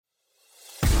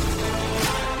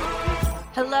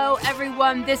Hello,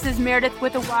 everyone. This is Meredith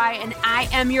with a Y, and I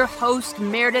am your host,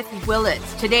 Meredith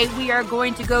Willits. Today, we are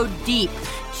going to go deep,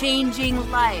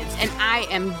 changing lives, and I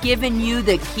am giving you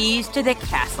the keys to the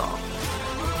castle.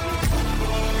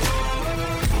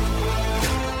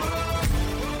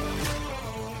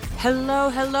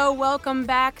 Hello. Welcome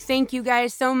back. Thank you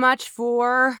guys so much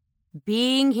for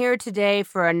being here today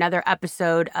for another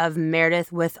episode of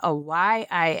Meredith with a Y.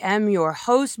 I am your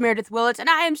host, Meredith Willits, and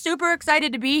I am super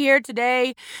excited to be here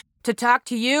today to talk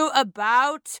to you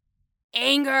about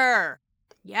anger.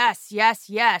 Yes.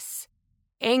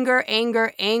 Anger.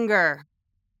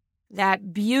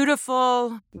 That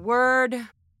beautiful word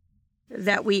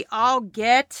that we all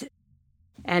get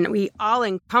and we all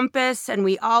encompass and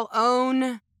we all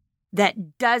own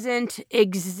that doesn't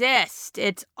exist.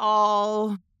 It's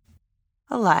all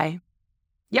a lie.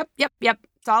 Yep.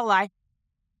 It's all a lie.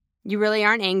 You really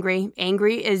aren't angry.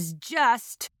 Angry is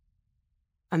just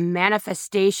a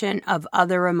manifestation of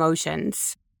other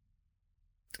emotions.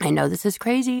 I know this is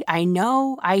crazy. I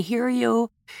know. I hear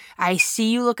you. I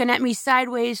see you looking at me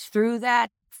sideways through that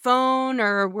phone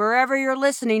or wherever you're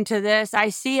listening to this. I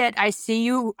see it. I see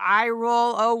you eye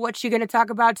roll. Oh, what's she going to talk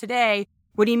about today?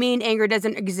 What do you mean anger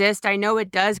doesn't exist? I know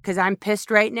it does because I'm pissed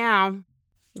right now,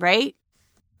 right?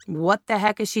 What the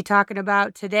heck is she talking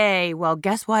about today? Well,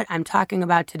 guess what I'm talking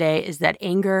about today is that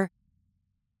anger,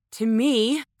 to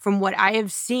me, from what I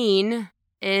have seen,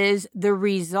 is the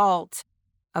result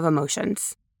of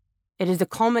emotions. It is the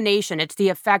culmination. It's the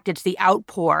effect. It's the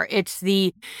outpour. It's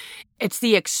the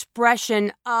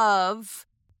expression of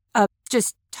a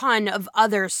just ton of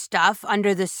other stuff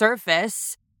under the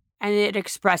surface, and it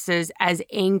expresses as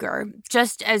anger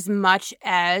just as much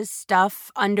as stuff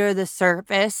under the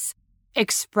surface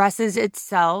expresses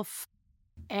itself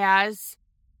as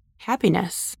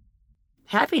happiness.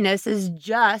 Happiness is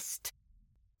just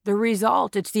the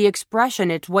result. It's the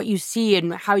expression. It's what you see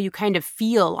and how you kind of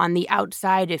feel on the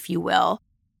outside, if you will,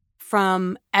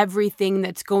 from everything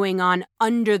that's going on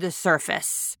under the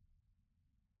surface.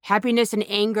 Happiness and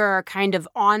anger are kind of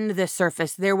on the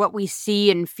surface. They're what we see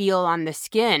and feel on the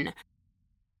skin,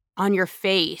 on your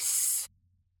face.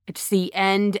 It's the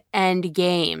end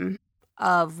game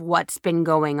of what's been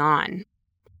going on.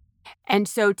 And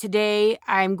so today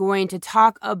I'm going to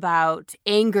talk about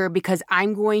anger because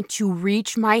I'm going to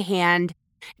reach my hand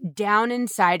down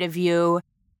inside of you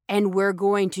and we're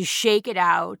going to shake it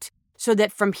out so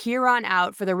that from here on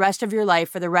out, for the rest of your life,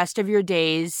 for the rest of your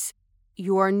days,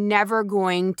 you're never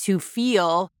going to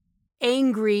feel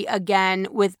angry again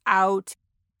without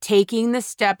taking the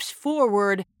steps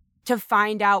forward to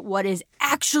find out what is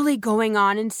actually going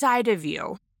on inside of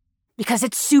you. Because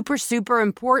it's super, super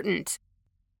important.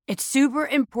 It's super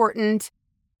important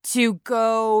to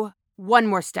go one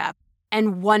more step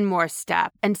and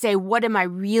say, what am I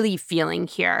really feeling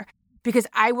here? Because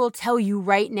I will tell you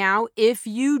right now, if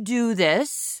you do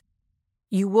this,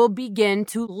 you will begin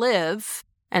to live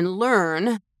and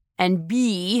learn and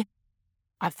be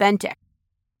authentic.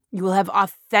 You will have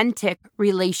authentic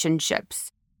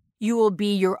relationships. You will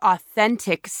be your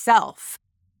authentic self.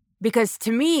 Because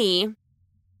to me,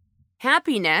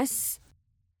 happiness,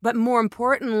 but more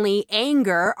importantly,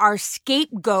 anger, are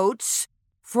scapegoats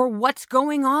for what's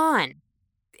going on.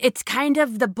 It's kind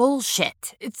of the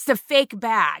bullshit. It's the fake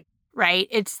bag, right?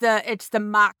 It's the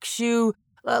mock shoe,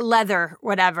 leather,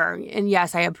 whatever. And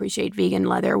yes, I appreciate vegan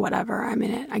leather, whatever. I'm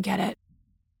in it. I get it.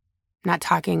 I'm not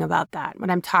talking about that.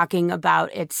 What I'm talking about,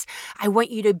 I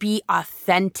want you to be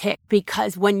authentic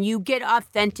because when you get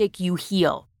authentic, you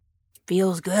heal.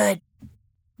 Feels good.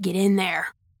 Get in there.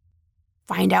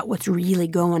 Find out what's really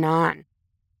going on.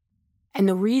 And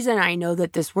the reason I know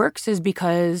that this works is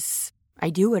because I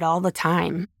do it all the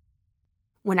time.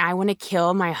 When I want to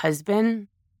kill my husband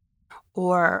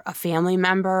or a family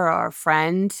member or a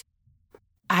friend,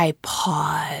 I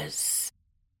pause.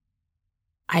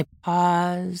 I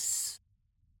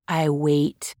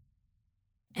wait.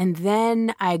 And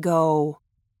then I go,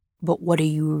 but what are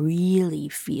you really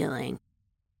feeling?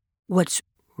 What's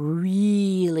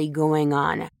really going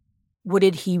on? What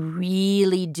did he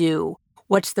really do?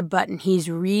 What's the button he's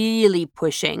really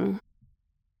pushing?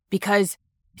 Because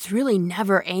it's really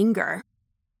never anger.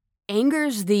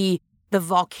 Anger's the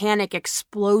volcanic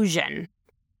explosion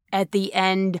at the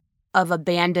end of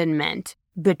abandonment,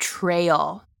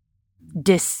 betrayal,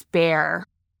 despair,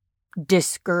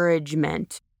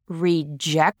 discouragement,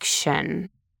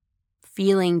 rejection,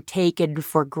 feeling taken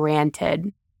for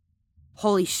granted.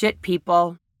 Holy shit,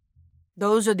 people.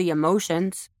 Those are the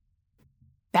emotions.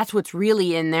 That's what's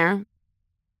really in there.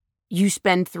 You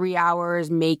spend 3 hours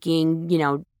making,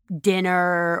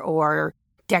 dinner or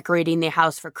decorating the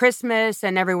house for Christmas,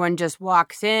 and everyone just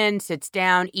walks in, sits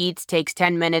down, eats, takes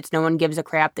 10 minutes. No one gives a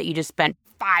crap that you just spent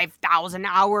 5,000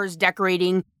 hours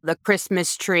decorating the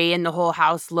Christmas tree and the whole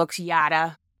house looks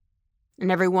yada.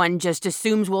 And everyone just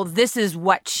assumes, well, this is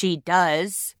what she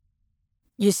does.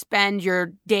 You spend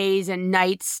your days and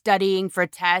nights studying for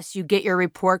tests. You get your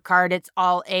report card. It's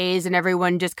all A's, and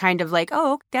everyone just kind of like,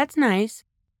 oh, that's nice.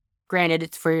 Granted,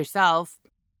 it's for yourself.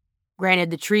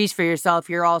 Granted, the tree's for yourself.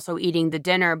 You're also eating the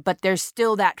dinner, but there's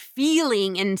still that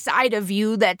feeling inside of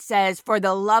you that says, for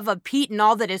the love of Pete and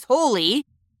all that is holy,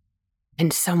 can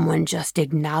someone just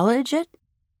acknowledge it?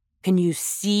 Can you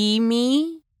see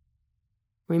me?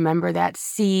 Remember that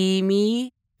see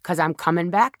me, because I'm coming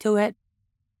back to it.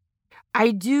 I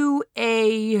do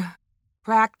a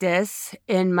practice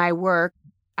in my work.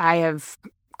 I have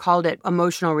called it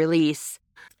emotional release.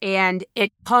 And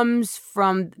it comes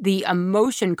from the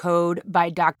Emotion Code by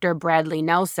Dr. Bradley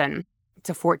Nelson. It's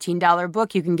a $14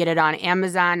 book. You can get it on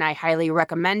Amazon. I highly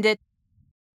recommend it.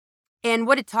 And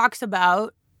what it talks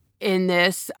about in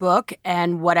this book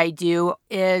and what I do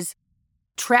is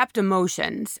trapped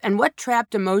emotions. And what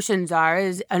trapped emotions are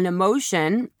is an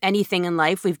emotion, anything in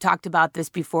life. We've talked about this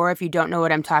before. If you don't know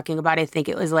what I'm talking about, I think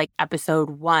it was like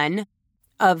episode 1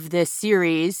 of this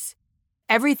series.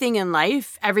 Everything in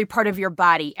life, every part of your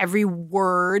body, every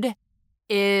word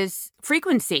is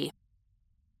frequency.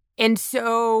 And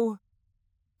so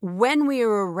when we are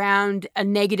around a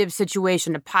negative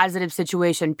situation, a positive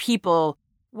situation, people,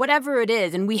 whatever it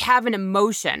is, and we have an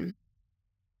emotion,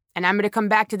 and I'm going to come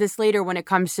back to this later when it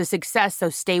comes to success, so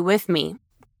stay with me.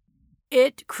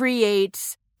 It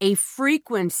creates a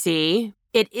frequency.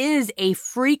 It is a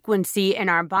frequency in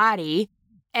our body,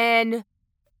 and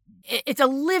it's a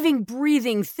living,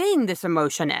 breathing thing, this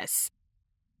emotion is.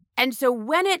 And so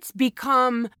when it's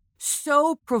become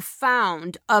so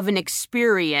profound of an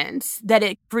experience that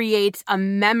it creates a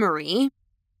memory,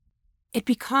 it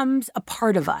becomes a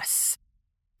part of us,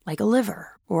 like a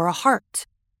liver or a heart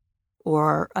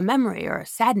or a memory or a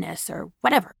sadness or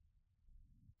whatever.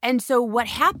 And so what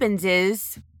happens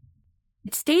is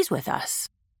it stays with us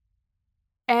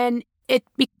and it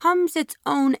becomes its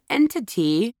own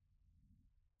entity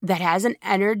that has an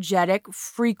energetic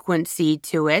frequency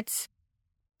to it,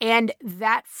 and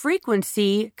that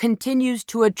frequency continues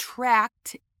to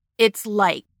attract its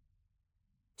like.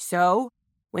 So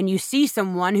when you see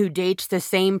someone who dates the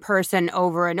same person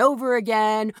over and over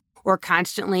again, or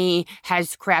constantly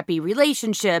has crappy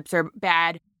relationships or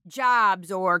bad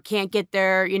jobs or can't get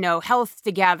their, health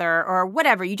together or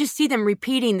whatever, you just see them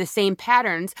repeating the same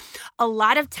patterns. A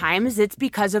lot of times it's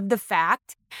because of the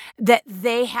fact that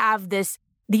they have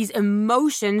these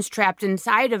emotions trapped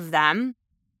inside of them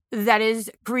that is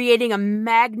creating a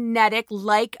magnetic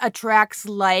like attracts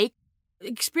like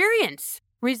experience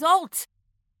result.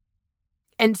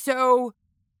 And so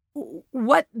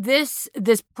what this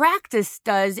practice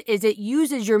does is it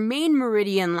uses your main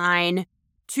meridian line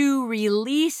to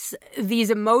release these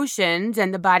emotions,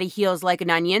 and the body heals like an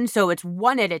onion. So it's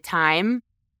one at a time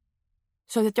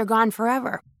so that they're gone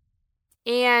forever.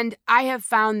 And I have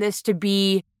found this to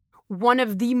be one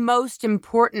of the most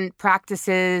important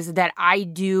practices that I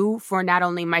do for not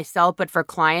only myself, but for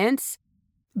clients,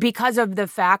 because of the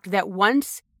fact that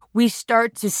once we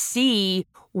start to see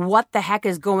what the heck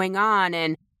is going on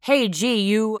and, hey, gee,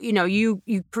 you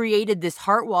created this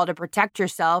heart wall to protect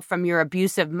yourself from your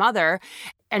abusive mother.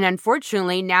 And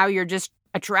unfortunately, now you're just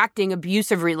attracting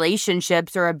abusive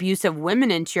relationships or abusive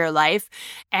women into your life,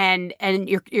 and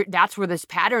you're that's where this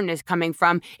pattern is coming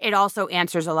from. It also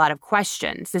answers a lot of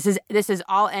questions. This is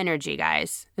all energy,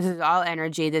 guys. This is all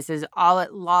energy. This is all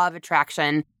law of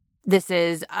attraction. This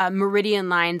is meridian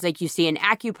lines like you see in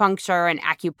acupuncture and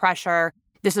acupressure.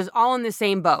 This is all in the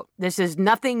same boat. This is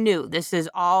nothing new. This is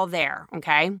all there,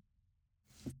 okay?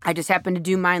 I just happened to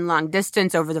do mine long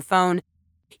distance over the phone.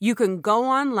 You can go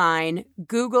online,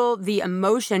 Google the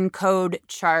emotion code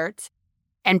chart,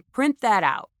 and print that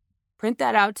out. Print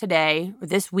that out today, or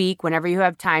this week, whenever you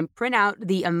have time. Print out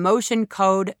the emotion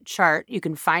code chart. You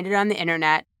can find it on the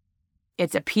internet.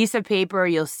 It's a piece of paper.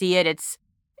 You'll see it.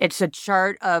 It's a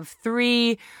chart of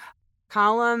 3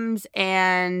 columns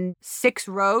and 6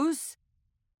 rows.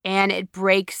 And it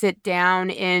breaks it down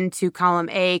into column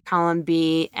A, column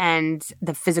B, and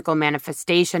the physical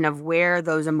manifestation of where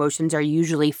those emotions are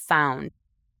usually found.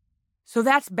 So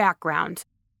that's background,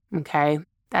 okay?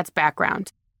 That's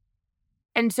background.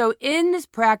 And so in this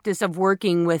practice of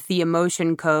working with the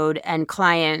emotion code and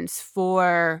clients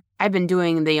I've been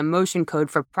doing the emotion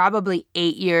code for probably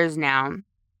 8 years now.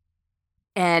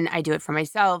 And I do it for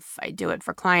myself. I do it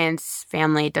for clients,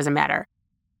 family, it doesn't matter.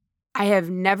 I have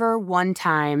never one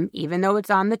time, even though it's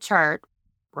on the chart,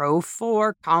 row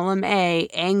 4, column A,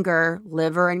 anger,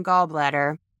 liver, and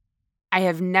gallbladder, I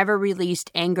have never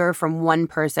released anger from one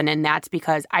person, and that's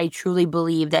because I truly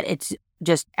believe that it's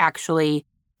just actually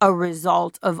a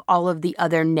result of all of the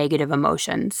other negative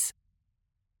emotions.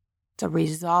 It's a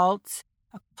result,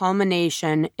 a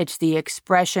culmination. It's the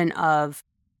expression of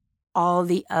all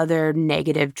the other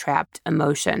negative trapped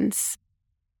emotions.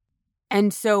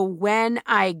 And so when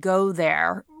I go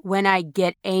there, when I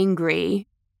get angry,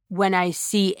 when I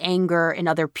see anger in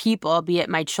other people, be it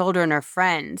my children or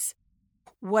friends,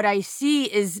 what I see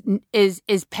is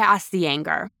past the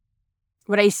anger.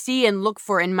 What I see and look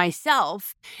for in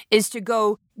myself is to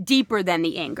go deeper than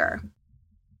the anger.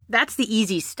 That's the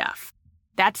easy stuff.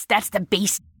 That's the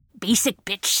basic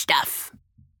bitch stuff.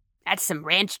 That's some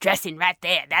ranch dressing right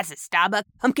there. That's a Starbucks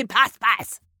pumpkin pie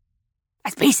spice.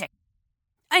 That's basic.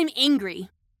 I'm angry.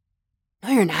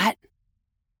 No, you're not.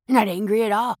 You're not angry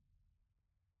at all.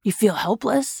 You feel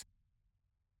helpless.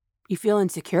 You feel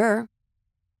insecure,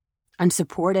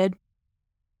 unsupported,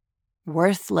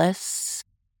 worthless,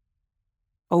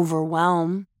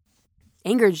 overwhelmed.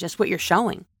 Anger is just what you're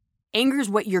showing. Anger is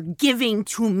what you're giving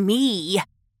to me.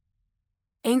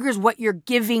 Anger is what you're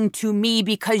giving to me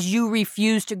because you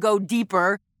refuse to go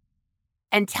deeper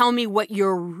and tell me what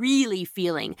you're really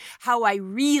feeling, how I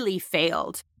really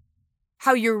failed,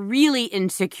 how you're really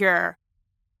insecure,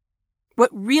 what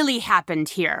really happened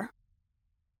here.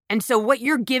 And so what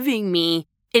you're giving me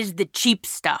is the cheap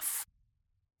stuff.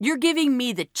 You're giving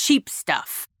me the cheap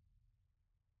stuff.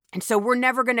 And so we're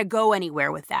never going to go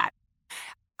anywhere with that.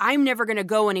 I'm never going to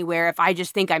go anywhere if I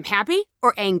just think I'm happy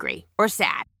or angry or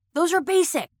sad. Those are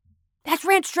basic. That's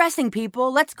ranch dressing,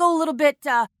 people. Let's go a little bit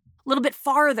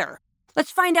farther.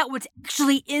 Let's find out what's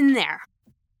actually in there.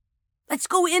 Let's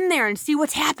go in there and see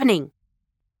what's happening.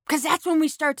 Because that's when we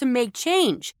start to make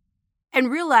change and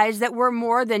realize that we're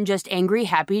more than just angry,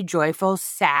 happy, joyful,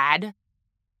 sad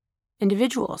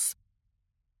individuals.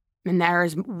 And there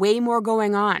is way more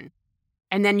going on.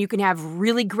 And then you can have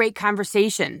really great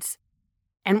conversations.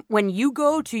 And when you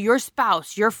go to your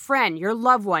spouse, your friend, your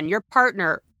loved one, your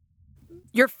partner,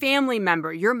 your family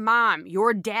member, your mom,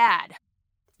 your dad,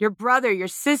 your brother, your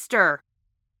sister,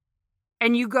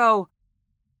 and you go,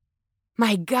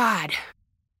 my God,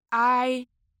 I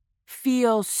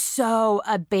feel so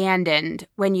abandoned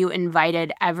when you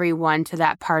invited everyone to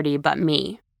that party but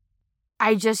me.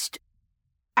 I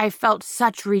felt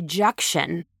such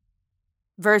rejection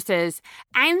versus,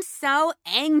 I'm so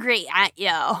angry at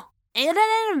you. You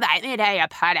didn't invite me to your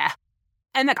party.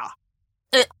 And they go,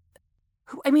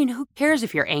 who cares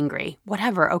if you're angry?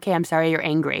 Whatever. Okay, I'm sorry you're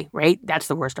angry, right? That's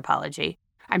the worst apology.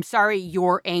 I'm sorry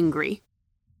you're angry.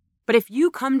 But if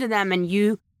you come to them and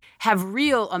you have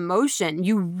real emotion,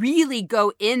 you really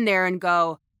go in there and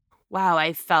go, wow,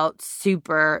 I felt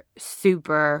super,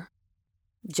 super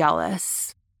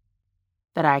jealous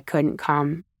that I couldn't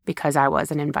come because I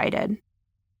wasn't invited.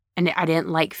 And I didn't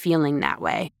like feeling that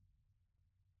way.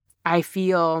 I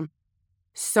feel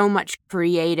so much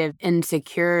creative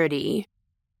insecurity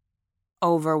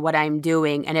over what I'm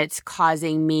doing, and it's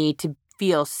causing me to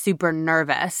feel super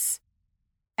nervous.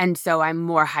 And so I'm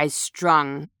more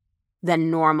high-strung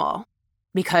than normal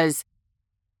because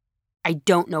I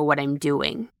don't know what I'm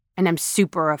doing, and I'm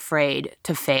super afraid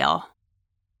to fail.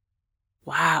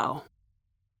 Wow.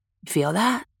 You feel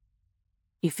that?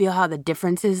 You feel how the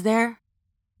difference is there?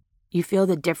 You feel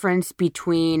the difference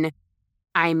between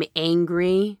I'm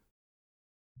angry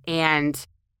and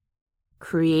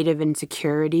creative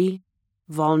insecurity,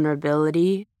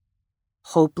 vulnerability,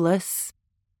 hopeless.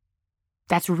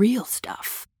 That's real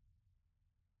stuff.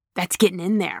 That's getting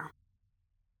in there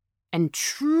and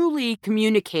truly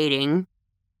communicating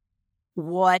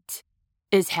what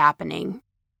is happening.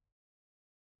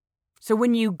 So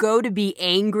when you go to be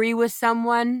angry with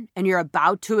someone and you're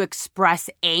about to express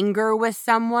anger with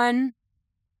someone,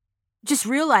 just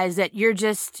realize that you're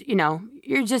just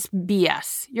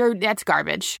BS. That's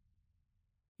garbage.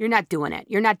 You're not doing it.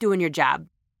 You're not doing your job.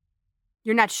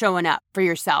 You're not showing up for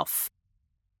yourself.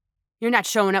 You're not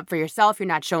showing up for yourself. You're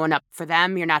not showing up for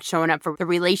them. You're not showing up for the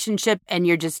relationship. And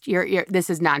you're this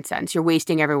is nonsense. You're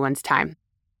wasting everyone's time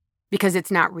because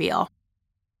it's not real.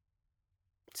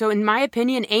 So in my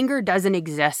opinion, anger doesn't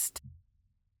exist.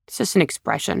 It's just an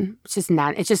expression.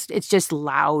 It's just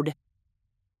loud.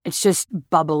 It's just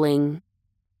bubbling.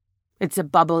 It's a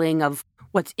bubbling of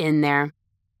what's in there.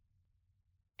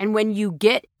 And when you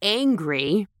get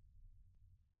angry,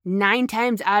 9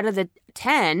 times out of the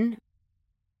 10,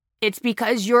 it's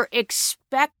because you're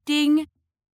expecting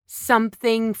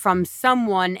something from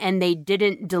someone and they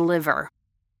didn't deliver.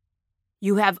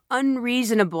 You have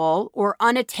unreasonable or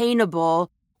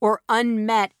unattainable or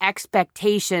unmet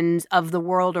expectations of the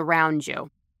world around you.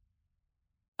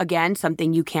 Again,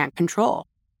 something you can't control.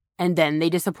 And then they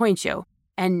disappoint you.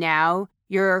 And now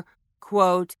you're,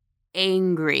 quote,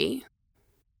 angry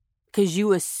because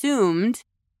you assumed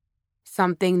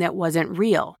something that wasn't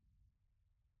real.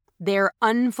 They're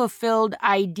unfulfilled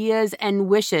ideas and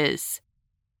wishes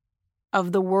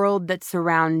of the world that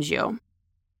surrounds you.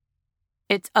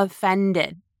 It's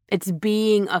offended. It's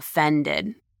being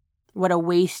offended. What a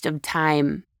waste of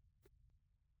time.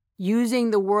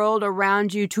 Using the world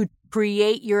around you to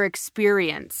create your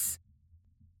experience.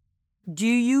 Do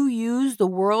you use the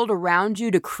world around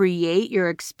you to create your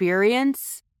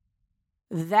experience?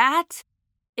 That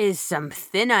is some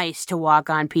thin ice to walk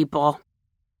on, people.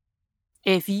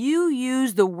 If you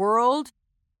use the world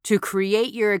to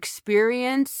create your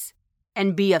experience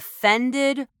and be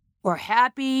offended or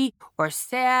happy or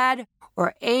sad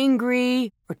or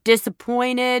angry or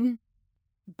disappointed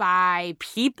by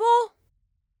people,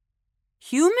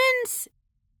 humans,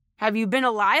 have you been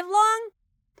alive long?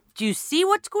 Do you see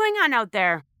what's going on out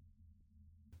there?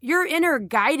 Your inner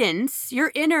guidance,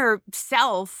 your inner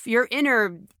self, your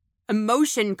inner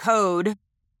emotion code,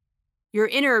 your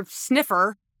inner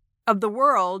sniffer of the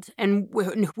world and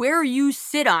where you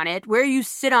sit on it, where you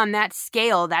sit on that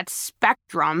scale, that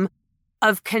spectrum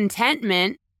of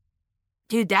contentment,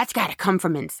 dude, that's got to come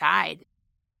from inside.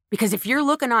 Because if you're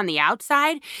looking on the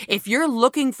outside, if you're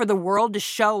looking for the world to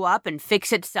show up and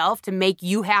fix itself to make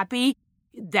you happy,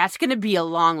 that's going to be a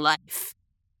long life.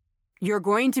 You're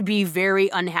going to be very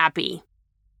unhappy.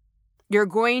 You're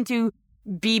going to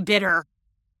be bitter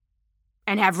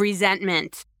and have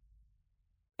resentment.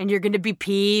 And you're going to be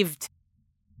peeved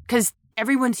because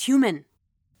everyone's human.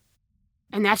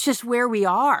 And that's just where we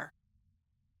are.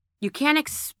 You can't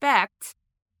expect,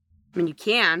 you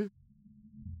can,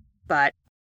 but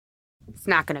it's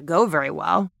not going to go very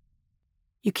well.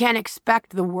 You can't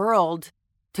expect the world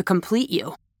to complete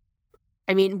you.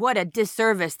 What a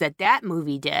disservice that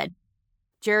movie did.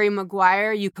 Jerry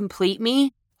Maguire, You Complete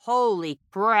Me? Holy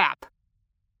crap.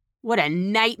 What a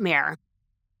nightmare.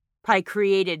 Probably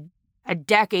created a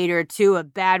decade or two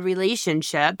of bad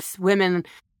relationships, women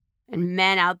and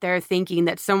men out there thinking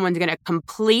that someone's going to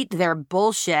complete their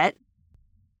bullshit.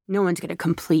 No one's going to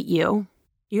complete you.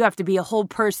 You have to be a whole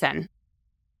person.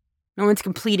 No one's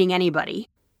completing anybody.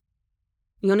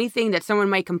 The only thing that someone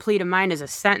might complete of mine is a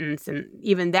sentence, and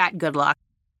even that, good luck.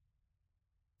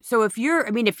 So if you're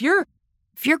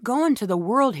going to the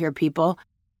world here, people,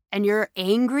 and you're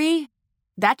angry,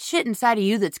 that shit inside of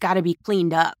you that's got to be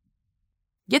cleaned up.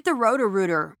 Get the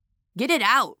Roto-Rooter. Get it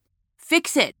out.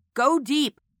 Fix it. Go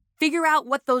deep. Figure out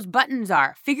what those buttons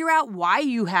are. Figure out why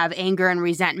you have anger and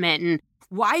resentment and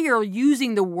why you're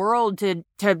using the world to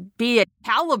be a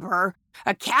caliber,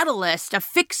 a catalyst, a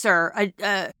fixer,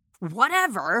 a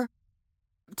whatever,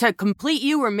 to complete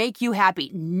you or make you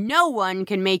happy. No one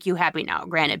can make you happy. Now,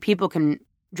 granted, people can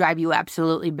drive you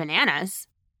absolutely bananas,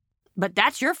 but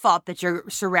that's your fault that you're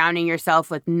surrounding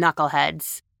yourself with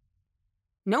knuckleheads.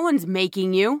 No one's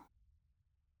making you.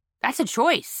 That's a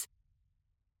choice.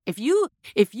 If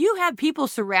you have people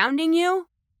surrounding you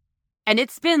and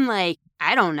it's been a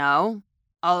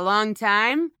long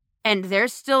time and they're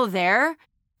still there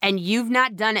and you've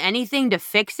not done anything to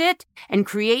fix it and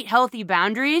create healthy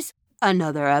boundaries,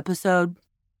 another episode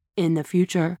in the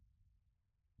future.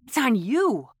 It's on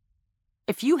you.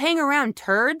 If you hang around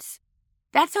turds,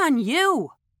 that's on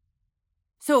you.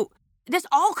 So this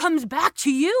all comes back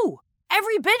to you.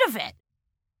 Every bit of it.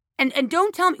 And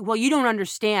don't tell me, well, you don't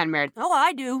understand, Meredith. Oh,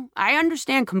 I do. I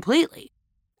understand completely.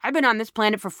 I've been on this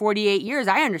planet for 48 years.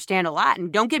 I understand a lot.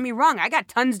 And don't get me wrong, I got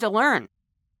tons to learn.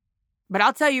 But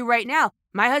I'll tell you right now,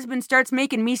 my husband starts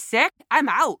making me sick, I'm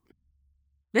out.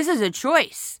 This is a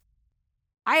choice.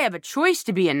 I have a choice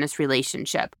to be in this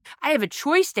relationship. I have a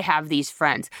choice to have these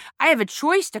friends. I have a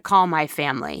choice to call my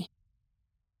family.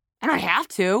 I don't have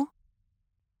to.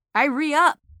 I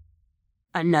re-up.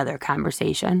 Another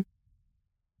conversation.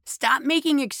 Stop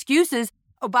making excuses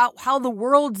about how the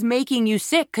world's making you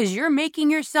sick because you're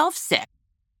making yourself sick.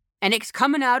 And it's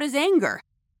coming out as anger.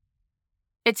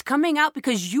 It's coming out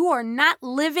because you are not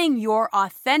living your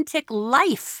authentic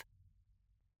life.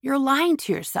 You're lying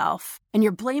to yourself and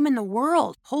you're blaming the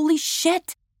world. Holy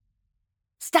shit.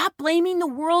 Stop blaming the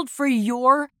world for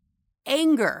your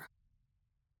anger.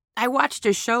 I watched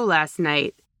a show last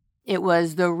night. It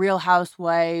was The Real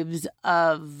Housewives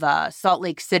of Salt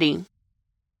Lake City.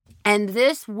 And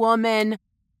this woman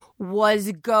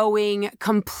was going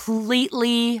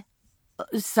completely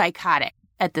psychotic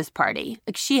at this party.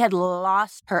 She had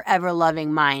lost her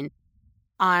ever-loving mind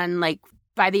on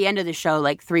by the end of the show,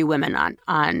 like 3 women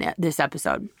on this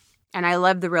episode. And I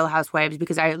love the Real Housewives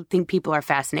because I think people are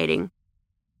fascinating.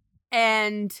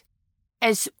 And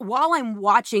while I'm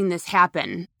watching this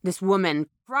happen, this woman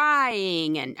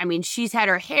crying, and I mean, she's had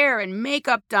her hair and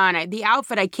makeup done. The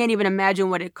outfit, I can't even imagine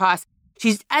what it costs.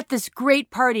 She's at this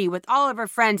great party with all of her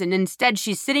friends, and instead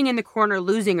she's sitting in the corner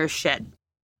losing her shit.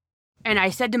 And I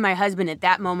said to my husband at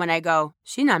that moment, I go,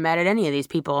 she's not mad at any of these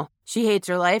people. She hates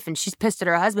her life, and she's pissed at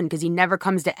her husband because he never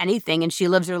comes to anything, and she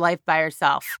lives her life by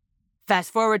herself.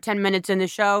 Fast forward 10 minutes in the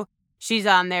show, she's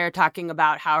on there talking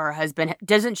about how her husband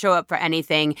doesn't show up for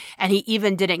anything, and he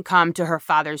even didn't come to her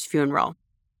father's funeral.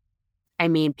 I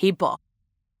mean, people,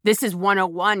 this is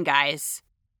 101, guys.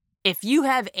 If you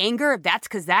have anger, that's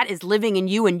because that is living in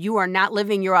you, and you are not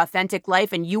living your authentic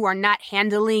life, and you are not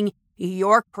handling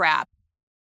your crap.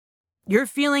 You're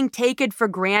feeling taken for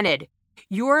granted.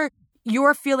 You're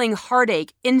feeling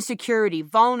heartache, insecurity,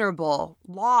 vulnerable,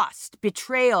 lost,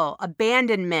 betrayal,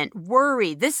 abandonment,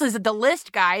 worry. This is the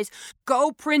list, guys.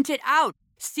 Go print it out.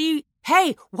 See,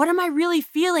 hey, what am I really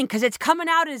feeling? Because it's coming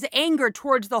out as anger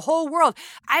towards the whole world.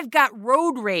 I've got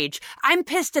road rage. I'm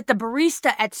pissed at the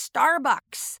barista at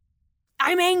Starbucks.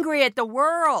 I'm angry at the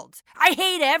world. I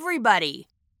hate everybody.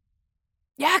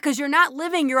 Yeah, because you're not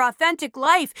living your authentic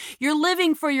life. You're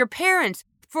living for your parents,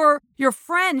 for your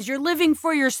friends. You're living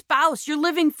for your spouse. You're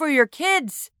living for your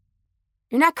kids.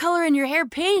 You're not coloring your hair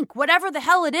pink, whatever the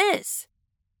hell it is.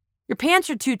 Your pants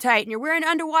are too tight and you're wearing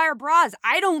underwire bras.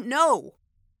 I don't know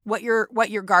what your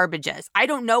garbage is. I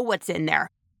don't know what's in there.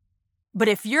 But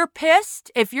if you're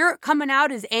pissed, if you're coming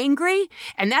out as angry,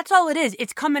 and that's all it is,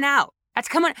 it's coming out. That's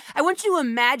coming. I want you to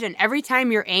imagine every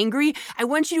time you're angry, I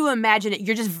want you to imagine it,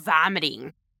 you're just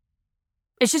vomiting.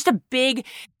 It's just a big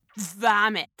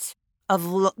vomit of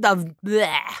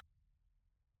bleh.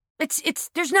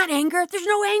 There's not anger. There's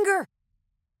no anger.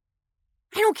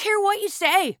 I don't care what you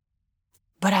say,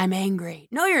 but I'm angry.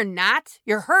 No, you're not.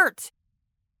 You're hurt.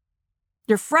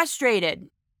 You're frustrated.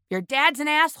 Your dad's an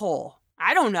asshole.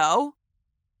 I don't know.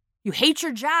 You hate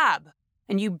your job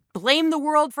and you blame the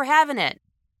world for having it.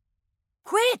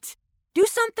 Quit. Do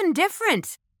something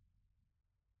different.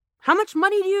 How much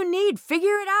money do you need?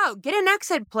 Figure it out. Get an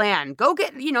exit plan. Go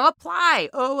get, apply.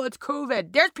 Oh, it's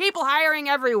COVID. There's people hiring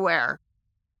everywhere.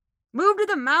 Move to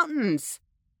the mountains.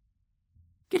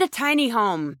 Get a tiny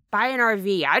home. Buy an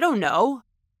RV. I don't know.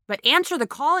 But answer the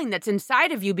calling that's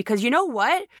inside of you because you know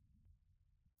what?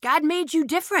 God made you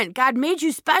different. God made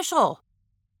you special.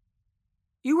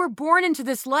 You were born into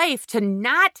this life to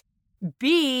not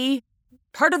be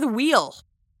part of the wheel,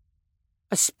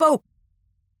 a spoke.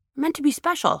 You're meant to be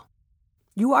special.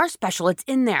 You are special. It's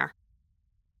in there.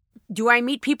 Do I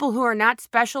meet people who are not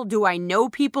special? Do I know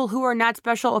people who are not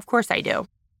special? Of course I do.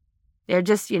 They're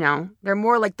just, they're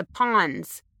more like the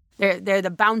pawns. They're the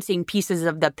bouncing pieces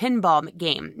of the pinball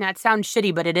game. That sounds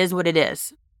shitty, but it is what it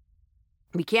is.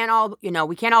 We can't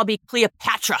all be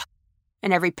Cleopatra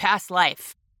in every past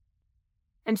life.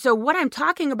 And so what I'm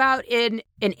talking about in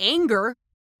anger,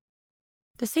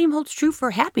 the same holds true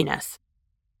for happiness.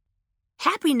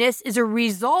 Happiness is a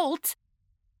result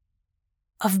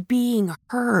of being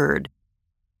heard,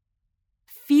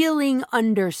 feeling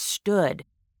understood,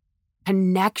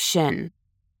 connection,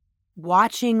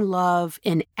 watching love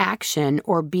in action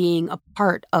or being a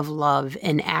part of love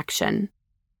in action,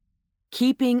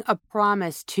 keeping a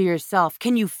promise to yourself.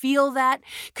 Can you feel that?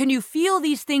 Can you feel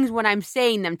these things when I'm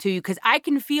saying them to you? Because I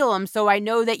can feel them, so I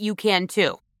know that you can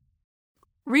too.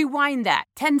 Rewind that,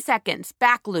 10 seconds,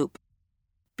 back loop.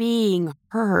 Being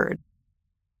heard,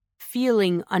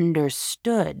 feeling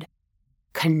understood,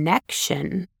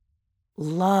 connection,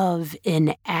 love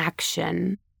in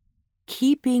action,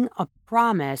 keeping a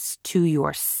promise to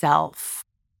yourself.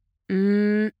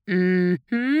 Yum.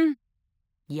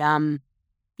 Yum,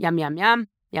 yum, yum,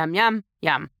 yum, yum,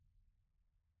 yum.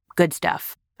 Good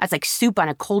stuff. That's like soup on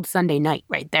a cold Sunday night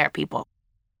right there, people.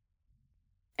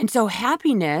 And so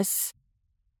happiness,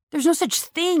 there's no such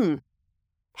thing.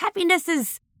 Happiness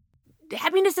is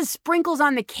sprinkles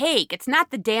on the cake. It's not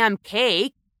the damn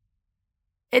cake.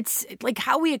 It's like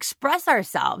how we express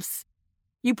ourselves.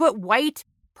 You put white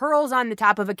pearls on the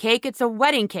top of a cake, it's a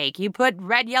wedding cake. You put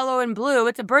red, yellow, and blue,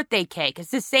 it's a birthday cake.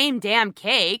 It's the same damn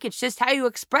cake. It's just how you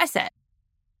express it.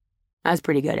 That was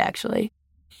pretty good, actually.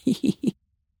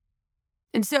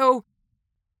 And so,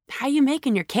 how you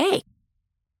making your cake?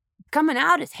 Coming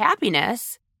out as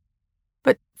happiness,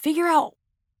 but figure out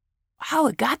how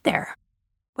it got there.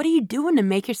 What are you doing to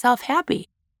make yourself happy?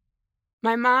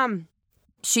 My mom,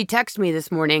 she texted me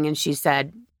this morning and she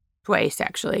said, twice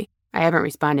actually, I haven't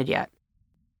responded yet.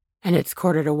 And it's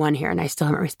 1:45 here and I still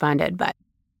haven't responded, but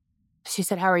She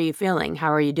said, "How are you feeling?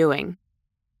 How are you doing?"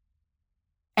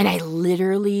 And I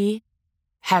literally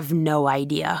have no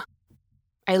idea.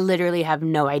 I literally have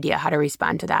no idea how to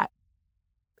respond to that.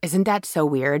 Isn't that so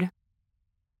weird?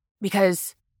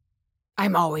 Because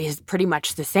I'm always pretty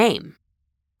much the same.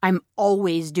 I'm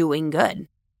always doing good.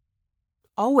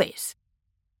 Always.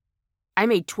 I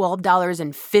made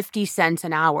 $12.50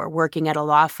 an hour working at a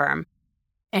law firm,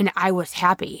 and I was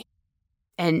happy.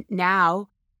 And now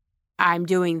I'm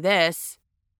doing this,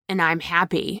 and I'm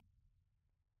happy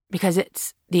because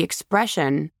it's the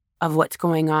expression of what's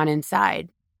going on inside.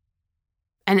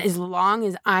 And as long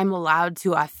as I'm allowed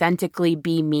to authentically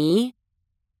be me,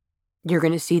 you're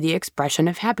going to see the expression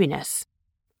of happiness.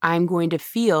 I'm going to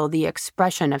feel the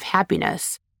expression of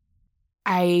happiness.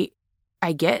 I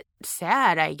get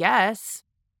sad, I guess.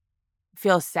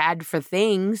 Feel sad for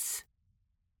things.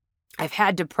 I've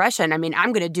had depression. I mean,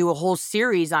 I'm going to do a whole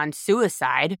series on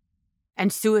suicide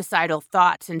and suicidal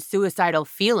thoughts and suicidal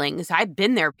feelings. I've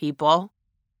been there, people.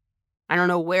 I don't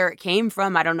know where it came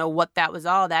from. I don't know what that was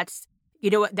all. That's, you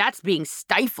know what? That's being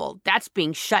stifled. That's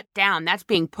being shut down. That's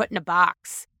being put in a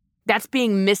box. That's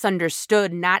being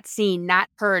misunderstood, not seen, not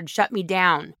heard, shut me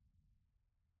down.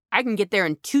 I can get there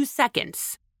in 2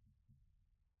 seconds.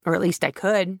 Or at least I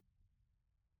could.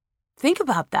 Think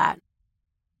about that.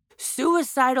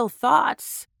 Suicidal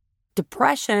thoughts,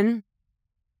 depression,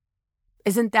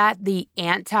 isn't that the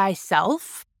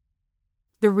anti-self?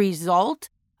 The result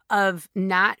of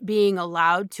not being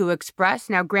allowed to express?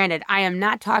 Now, granted, I am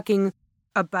not talking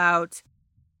about,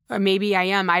 or maybe I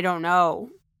am, I don't know,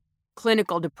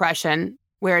 clinical depression,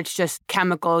 where it's just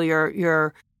chemical,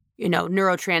 your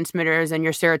neurotransmitters and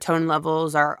your serotonin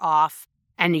levels are off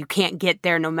and you can't get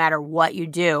there no matter what you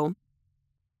do.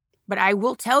 But I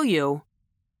will tell you,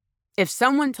 if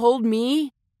someone told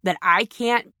me that I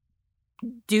can't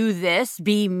do this,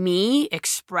 be me,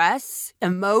 express,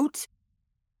 emote,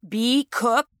 be,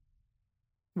 cook,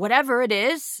 whatever it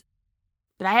is,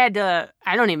 that I had to,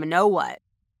 I don't even know what.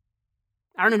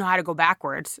 I don't know how to go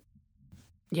backwards.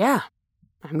 Yeah,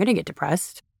 I'm going to get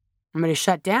depressed. I'm going to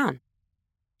shut down.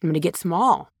 I'm going to get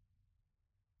small.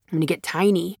 I'm going to get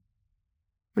tiny.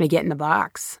 I'm going to get in the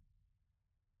box.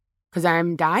 Because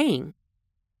I'm dying.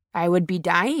 I would be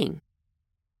dying.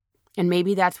 And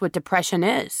maybe that's what depression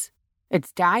is.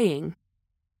 It's dying.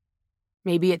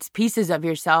 Maybe it's pieces of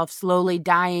yourself slowly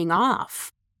dying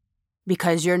off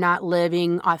because you're not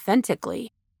living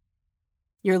authentically.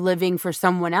 You're living for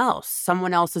someone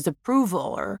else's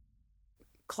approval or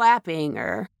clapping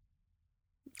or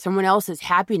someone else's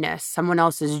happiness, someone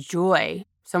else's joy,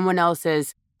 someone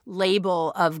else's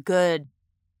label of good,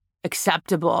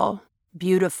 acceptable,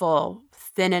 beautiful,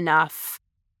 thin enough,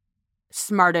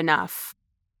 smart enough.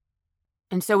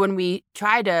 And so when we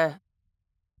try to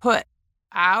put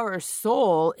our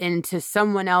soul into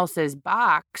someone else's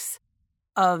box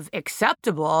of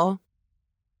acceptable,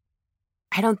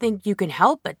 I don't think you can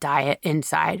help but die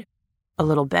inside a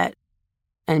little bit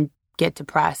and get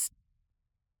depressed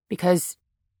because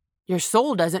your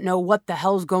soul doesn't know what the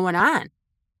hell's going on.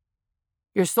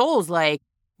 Your soul's like,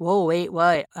 whoa, wait,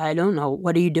 what? I don't know.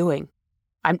 What are you doing?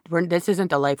 This isn't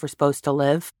the life we're supposed to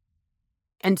live.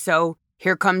 And so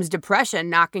here comes depression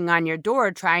knocking on your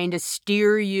door, trying to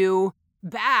steer you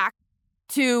back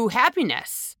to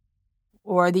happiness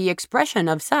or the expression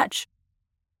of such.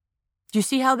 Do you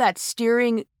see how that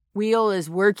steering wheel is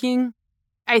working?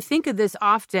 I think of this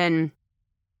often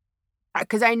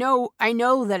because I know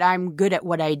that I'm good at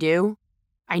what I do.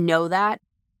 I know that.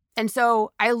 And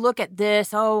so I look at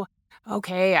this,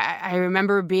 okay, I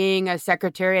remember being a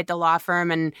secretary at the law firm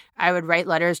and I would write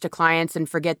letters to clients and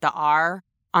forget the R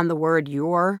on the word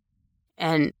your.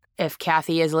 And if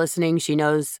Kathy is listening, she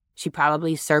knows she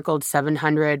probably circled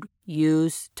 700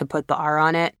 U's to put the R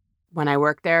on it when I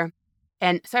worked there.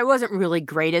 And so I wasn't really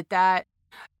great at that.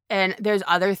 And there's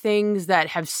other things that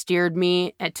have steered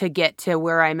me to get to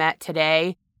where I'm at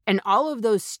today. And all of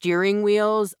those steering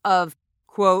wheels of,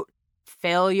 quote,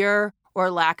 failure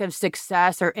or lack of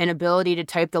success or inability to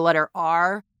type the letter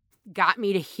R got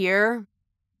me to here.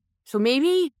 So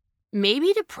maybe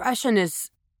depression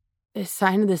is a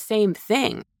sign of the same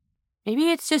thing.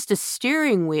 Maybe it's just a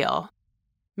steering wheel.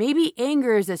 Maybe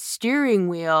anger is a steering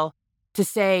wheel to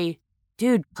say,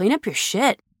 dude, clean up your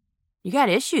shit. You got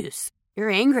issues. You're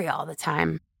angry all the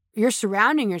time. You're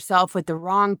surrounding yourself with the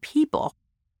wrong people.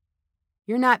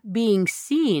 You're not being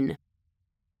seen.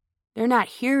 They're not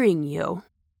hearing you.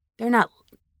 They're not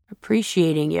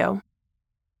appreciating you.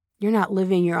 You're not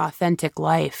living your authentic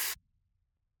life.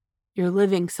 You're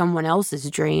living someone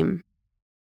else's dream.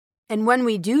 And when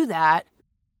we do that,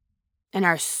 and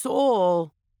our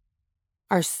soul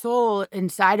our soul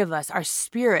inside of us, our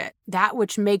spirit, that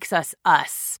which makes us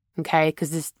us, okay?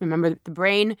 Because remember, the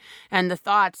brain and the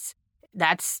thoughts,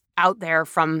 that's out there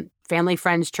from family,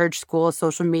 friends, church, school,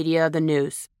 social media, the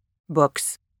news,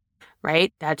 books,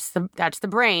 right? That's the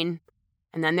brain.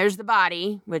 And then there's the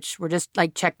body, which we're just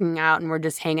like checking out and we're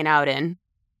just hanging out in.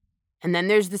 And then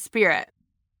there's the spirit.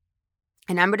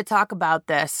 And I'm going to talk about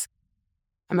this.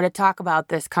 I'm going to talk about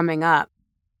this coming up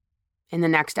in the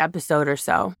next episode or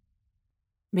so,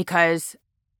 because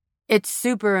it's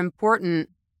super important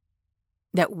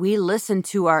that we listen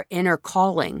to our inner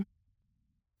calling.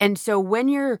 And so when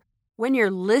you're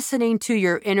listening to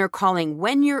your inner calling,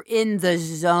 when you're in the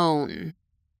zone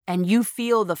and you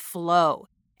feel the flow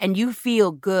and you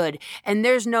feel good and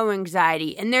there's no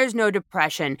anxiety and there's no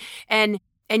depression and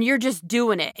you're just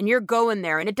doing it and you're going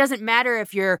there, and it doesn't matter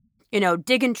if you're,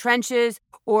 digging trenches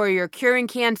or you're curing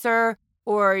cancer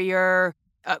or you're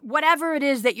whatever it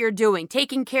is that you're doing,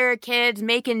 taking care of kids,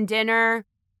 making dinner,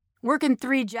 working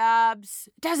 3 jobs,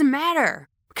 it doesn't matter,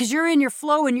 because you're in your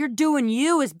flow and you're doing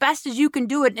you as best as you can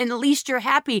do it. And at least you're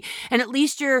happy, and at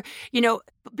least you're,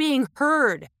 being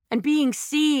heard and being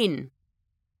seen.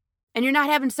 And you're not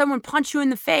having someone punch you in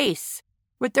the face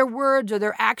with their words or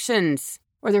their actions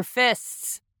or their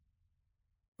fists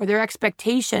or their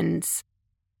expectations.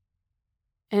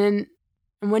 And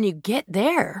when you get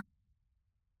there,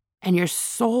 and your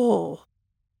soul,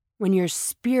 when your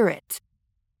spirit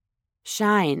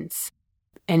shines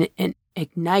and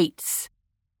ignites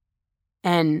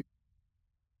and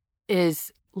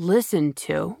is listened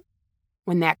to,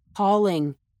 when that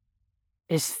calling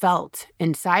is felt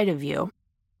inside of you,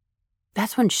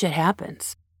 that's when shit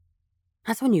happens.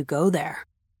 That's when you go there.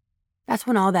 That's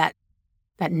when all that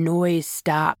noise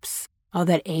stops, all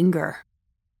that anger,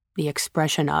 the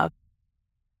expression of.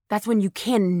 That's when you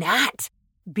cannot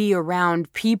be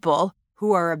around people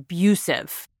who are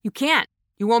abusive. You can't.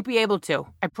 You won't be able to.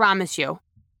 I promise you.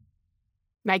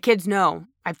 My kids know.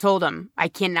 I've told them,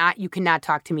 you cannot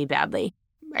talk to me badly.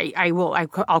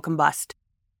 I'll combust.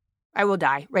 I will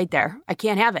die right there. I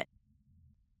can't have it.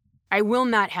 I will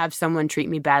not have someone treat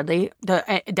me badly.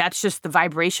 That's just the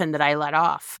vibration that I let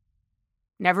off.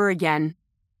 Never again.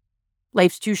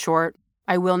 Life's too short.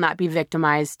 I will not be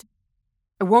victimized.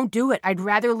 I won't do it. I'd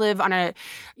rather live on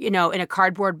in a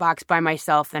cardboard box by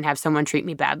myself than have someone treat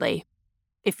me badly.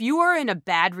 If you are in a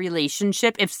bad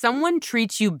relationship, if someone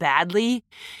treats you badly,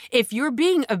 if you're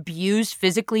being abused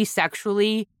physically,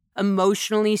 sexually,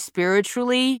 emotionally,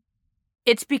 spiritually,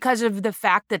 it's because of the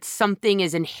fact that something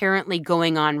is inherently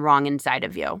going on wrong inside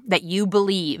of you, that you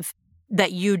believe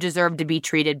that you deserve to be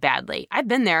treated badly. I've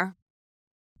been there.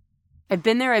 I've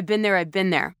been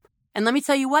there. And let me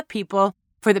tell you what, people,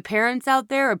 for the parents out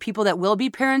there or people that will be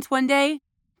parents one day,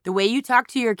 the way you talk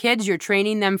to your kids, you're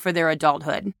training them for their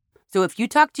adulthood. So if you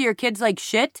talk to your kids like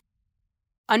shit,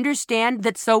 understand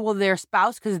that so will their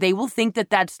spouse, because they will think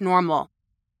that that's normal.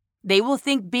 They will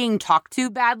think being talked to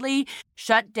badly,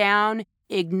 shut down,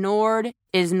 ignored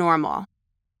is normal.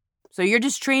 So you're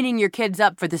just training your kids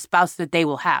up for the spouse that they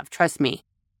will have. Trust me.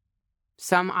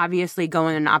 Some obviously go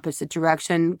in an opposite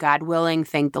direction. God willing,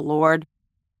 thank the Lord.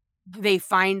 They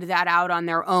find that out on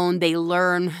their own. They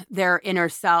learn their inner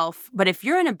self. But if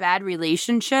you're in a bad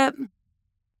relationship,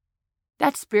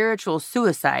 that's spiritual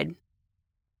suicide.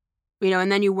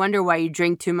 And then you wonder why you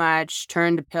drink too much,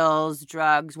 turn to pills,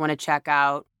 drugs, want to check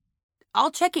out. All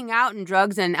checking out and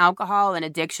drugs and alcohol and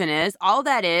addiction all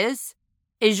that is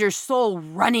your soul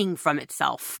running from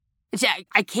itself.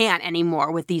 I can't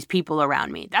anymore with these people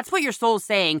around me. That's what your soul's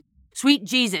saying. Sweet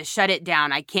Jesus, shut it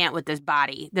down. I can't with this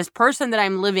body. This person that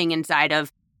I'm living inside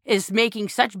of is making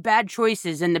such bad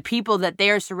choices, and the people that they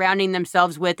are surrounding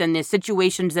themselves with and the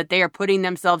situations that they are putting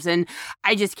themselves in,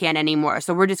 I just can't anymore.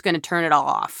 So we're just going to turn it all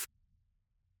off.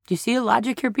 Do you see the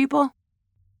logic here, people?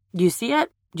 Do you see it?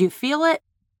 Do you feel it?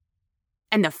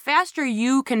 And the faster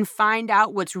you can find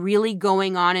out what's really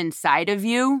going on inside of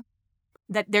you,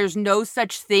 that there's no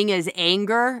such thing as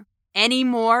anger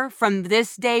anymore from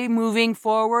this day moving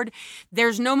forward.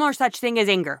 There's no more such thing as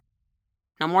anger.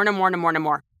 No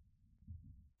more.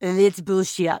 It's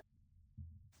bullshit.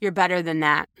 You're better than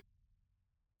that.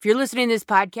 If you're listening to this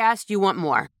podcast, you want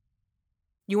more.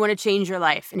 You want to change your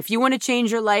life. And if you want to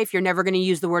change your life, you're never going to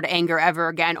use the word anger ever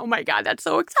again. Oh my God, that's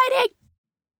so exciting.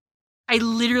 I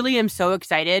literally am so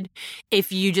excited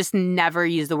if you just never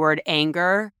use the word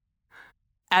anger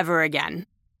ever again.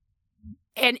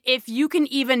 And if you can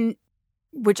even,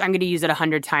 which I'm going to use it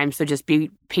 100 times, so just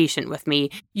be patient with me,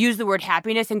 use the word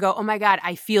happiness and go, oh my God,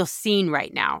 I feel seen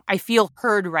right now. I feel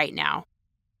heard right now.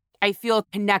 I feel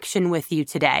connection with you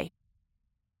today.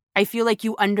 I feel like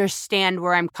you understand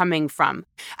where I'm coming from.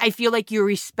 I feel like you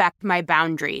respect my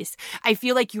boundaries. I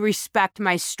feel like you respect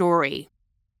my story.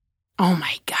 Oh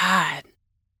my God.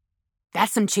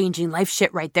 That's some changing life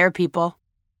shit right there, people.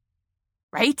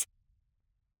 Right?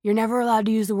 You're never allowed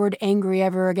to use the word angry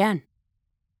ever again.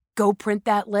 Go print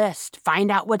that list.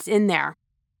 Find out what's in there.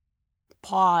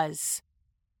 Pause.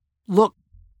 Look.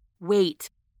 Wait.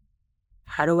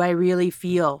 How do I really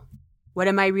feel? What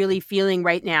am I really feeling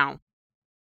right now?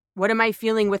 What am I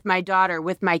feeling with my daughter,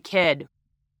 with my kid,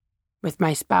 with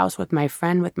my spouse, with my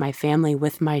friend, with my family,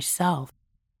 with myself?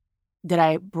 Did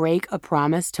I break a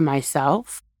promise to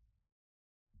myself?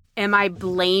 Am I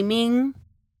blaming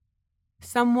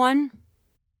someone?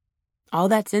 All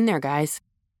that's in there, guys.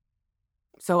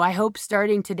 So I hope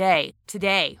starting today's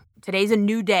a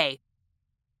new day,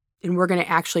 and we're going to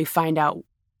actually find out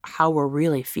how we're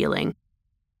really feeling.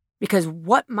 Because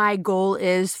what my goal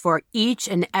is for each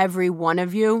and every one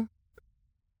of you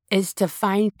is to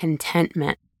find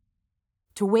contentment,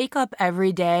 to wake up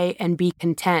every day and be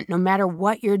content no matter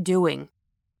what you're doing.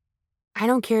 I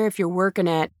don't care if you're working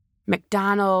at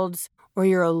McDonald's or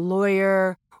you're a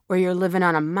lawyer or you're living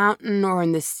on a mountain or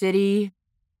in the city.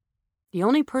 The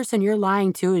only person you're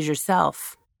lying to is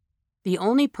yourself. The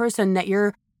only person that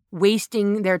you're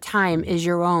wasting their time is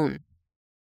your own.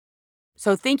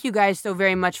 So thank you guys so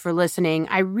very much for listening.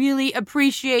 I really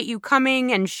appreciate you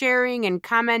coming and sharing and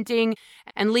commenting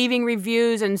and leaving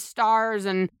reviews and stars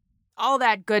and all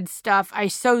that good stuff. I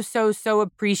so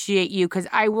appreciate you, because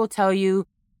I will tell you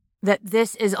that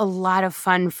this is a lot of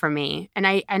fun for me. And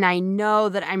I know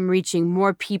that I'm reaching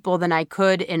more people than I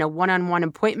could in a one-on-one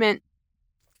appointment.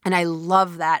 And I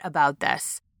love that about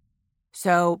this.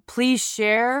 So please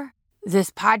share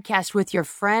this podcast with your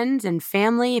friends and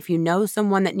family. If you know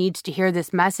someone that needs to hear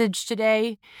this message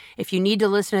today, if you need to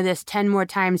listen to this 10 more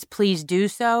times, please do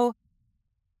so,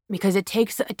 because it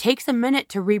takes a minute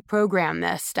to reprogram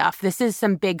this stuff. This is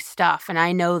some big stuff, and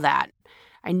I know that.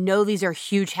 I know these are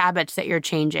huge habits that you're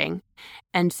changing.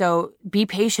 And so be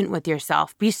patient with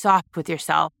yourself. Be soft with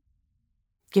yourself.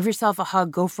 Give yourself a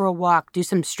hug. Go for a walk. Do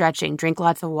some stretching. Drink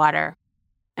lots of water.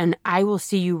 And I will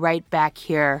see you right back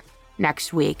here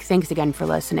next week. Thanks again for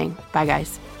listening. Bye,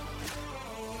 guys.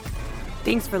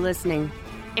 Thanks for listening.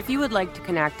 If you would like to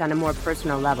connect on a more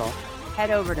personal level,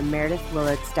 head over to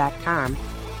meredithwillits.com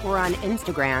or on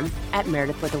Instagram at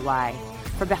Meredith with a Y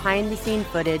for behind-the-scene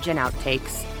footage and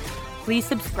outtakes. Please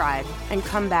subscribe and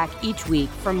come back each week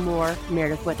for more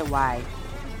Meredith with a Y.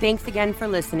 Thanks again for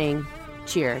listening.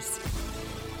 Cheers.